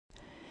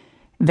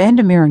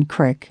Vandermeer and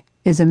Crick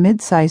is a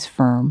mid-sized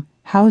firm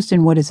housed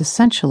in what is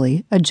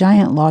essentially a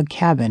giant log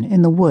cabin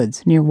in the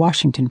woods near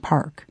Washington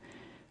Park.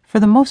 For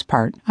the most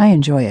part, I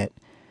enjoy it.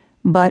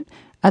 But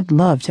I'd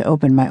love to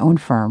open my own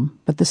firm,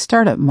 but the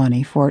startup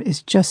money for it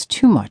is just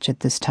too much at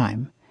this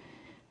time.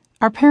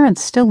 Our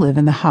parents still live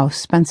in the house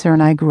Spencer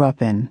and I grew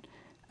up in,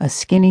 a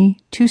skinny,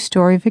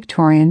 2-story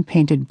Victorian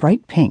painted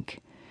bright pink.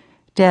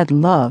 Dad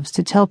loves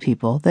to tell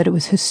people that it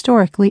was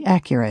historically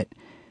accurate.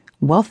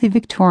 Wealthy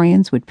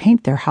Victorians would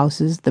paint their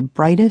houses the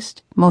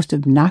brightest, most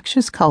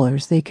obnoxious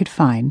colors they could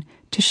find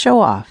to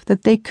show off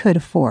that they could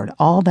afford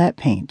all that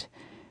paint.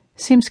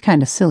 Seems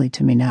kind of silly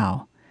to me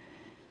now.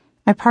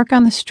 I park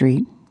on the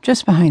street,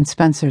 just behind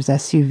Spencer's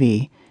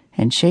SUV,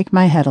 and shake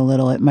my head a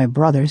little at my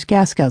brother's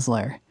gas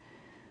guzzler.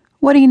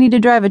 "What do you need to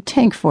drive a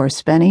tank for,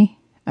 Spenny?"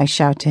 I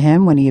shout to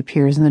him when he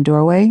appears in the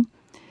doorway.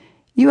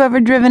 "You ever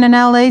driven in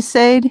L.A.,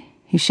 Sade?"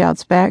 he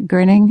shouts back,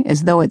 grinning,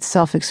 as though it's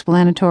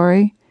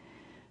self-explanatory.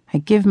 I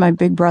give my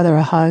big brother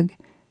a hug,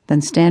 then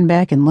stand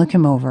back and look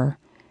him over.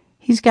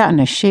 He's gotten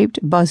a shaped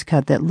buzz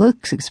cut that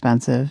looks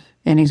expensive,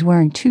 and he's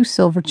wearing 2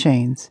 silver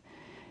chains.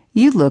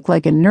 "You look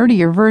like a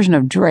nerdier version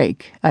of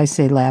Drake," I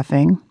say,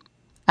 laughing.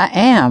 "I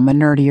am a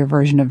nerdier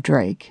version of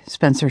Drake,"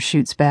 Spencer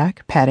shoots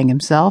back, patting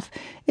himself.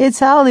 "It's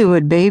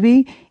Hollywood,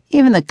 baby.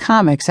 Even the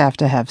comics have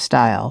to have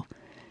style."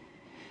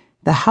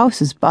 The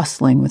house is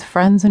bustling with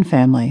friends and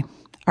family.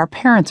 Our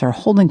parents are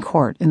holding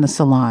court in the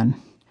salon.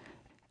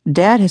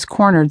 Dad has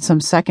cornered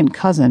some second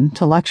cousin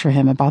to lecture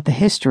him about the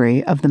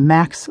history of the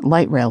Max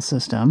light rail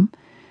system.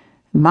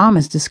 Mom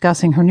is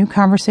discussing her new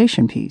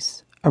conversation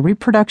piece, a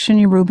reproduction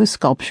Yoruba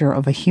sculpture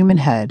of a human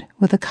head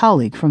with a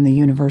colleague from the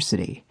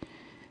university.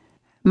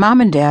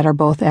 Mom and Dad are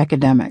both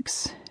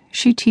academics.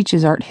 She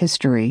teaches art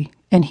history,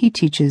 and he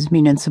teaches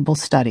municipal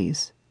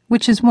studies,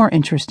 which is more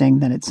interesting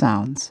than it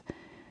sounds.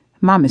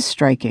 Mom is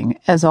striking,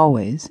 as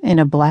always, in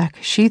a black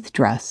sheath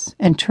dress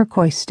and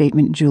turquoise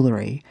statement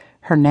jewelry,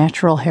 her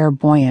natural hair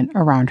buoyant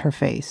around her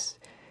face.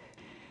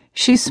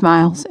 She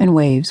smiles and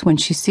waves when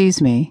she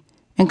sees me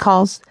and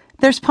calls,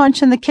 "There's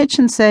punch in the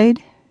kitchen,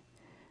 Sade."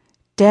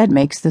 Dad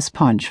makes this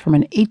punch from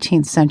an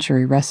 18th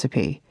century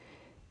recipe.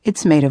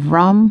 It's made of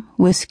rum,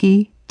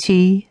 whiskey,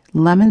 tea,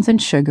 lemons,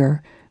 and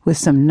sugar, with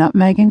some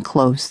nutmeg and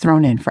cloves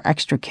thrown in for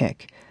extra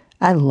kick.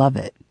 I love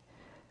it.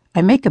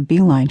 I make a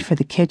beeline for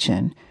the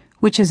kitchen,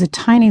 which is a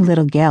tiny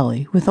little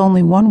galley with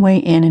only one way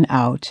in and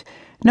out,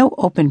 no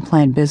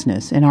open-plan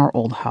business in our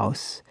old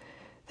house.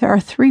 There are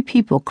 3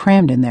 people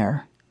crammed in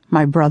there,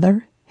 my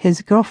brother,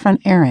 his girlfriend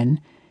Erin,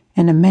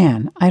 and a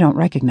man I don't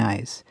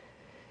recognize.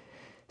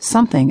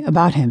 Something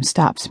about him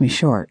stops me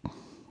short.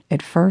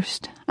 At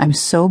first, I'm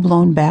so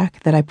blown back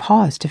that I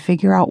pause to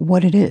figure out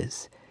what it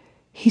is.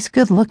 He's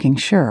good-looking,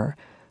 sure,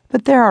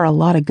 but there are a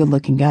lot of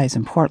good-looking guys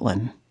in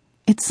Portland.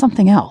 It's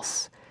something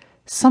else.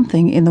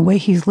 Something in the way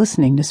he's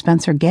listening to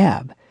Spencer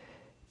gab.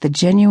 The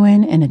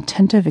genuine and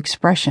attentive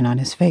expression on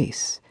his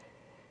face.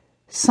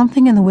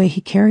 Something in the way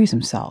he carries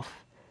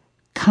himself.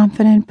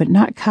 Confident but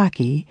not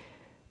cocky.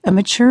 A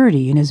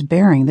maturity in his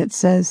bearing that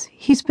says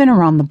he's been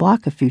around the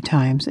block a few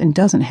times and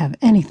doesn't have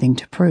anything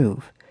to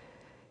prove.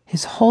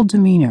 His whole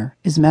demeanor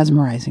is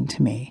mesmerizing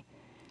to me.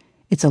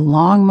 It's a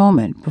long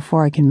moment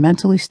before I can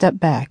mentally step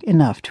back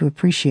enough to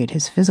appreciate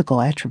his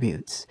physical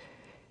attributes.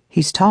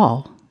 He's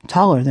tall,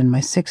 taller than my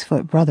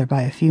 6-foot brother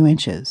by a few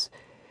inches.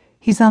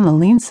 He's on the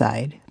lean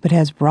side, but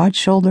has broad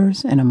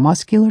shoulders and a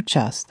muscular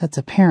chest that's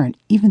apparent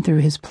even through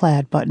his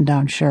plaid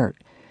button-down shirt.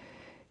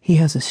 He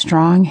has a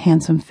strong,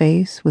 handsome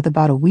face with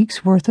about a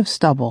week's worth of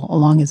stubble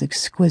along his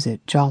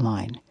exquisite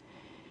jawline.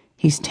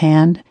 He's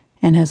tanned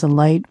and has a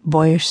light,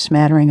 boyish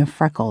smattering of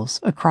freckles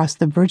across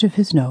the bridge of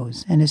his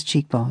nose and his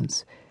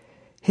cheekbones.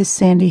 His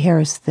sandy hair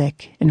is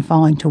thick and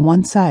falling to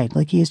one side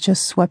like he has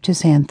just swept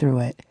his hand through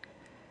it.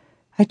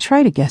 I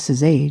try to guess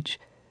his age.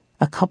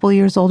 A couple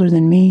years older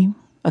than me,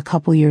 a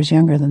couple years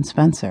younger than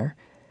Spencer.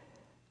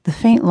 The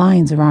faint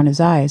lines around his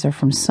eyes are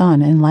from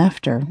sun and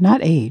laughter, not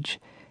age,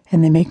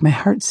 and they make my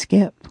heart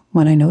skip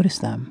when I notice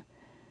them.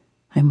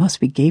 I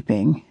must be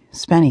gaping.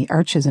 Spenny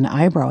arches an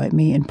eyebrow at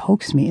me and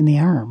pokes me in the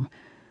arm.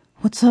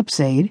 "What's up,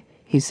 Sade?"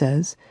 he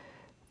says.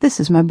 "This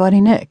is my buddy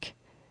Nick.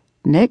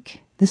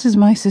 Nick, this is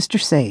my sister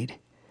Sade."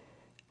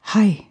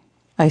 "Hi,"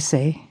 I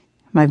say.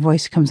 My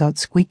voice comes out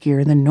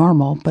squeakier than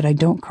normal, but I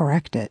don't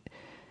correct it.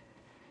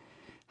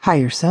 "Hi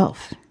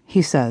yourself,"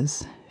 he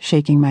says,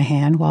 shaking my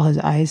hand while his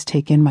eyes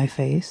take in my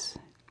face.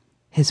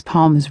 His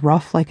palm is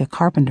rough like a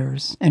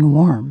carpenter's and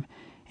warm,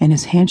 and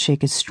his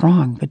handshake is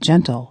strong but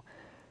gentle.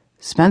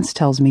 "Spence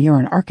tells me you're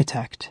an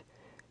architect."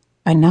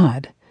 I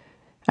nod.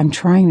 I'm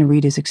trying to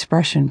read his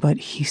expression, but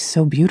he's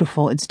so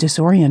beautiful it's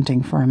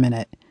disorienting for a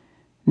minute.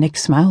 Nick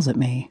smiles at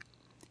me.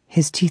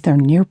 His teeth are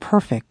near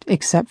perfect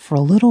except for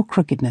a little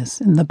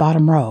crookedness in the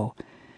bottom row.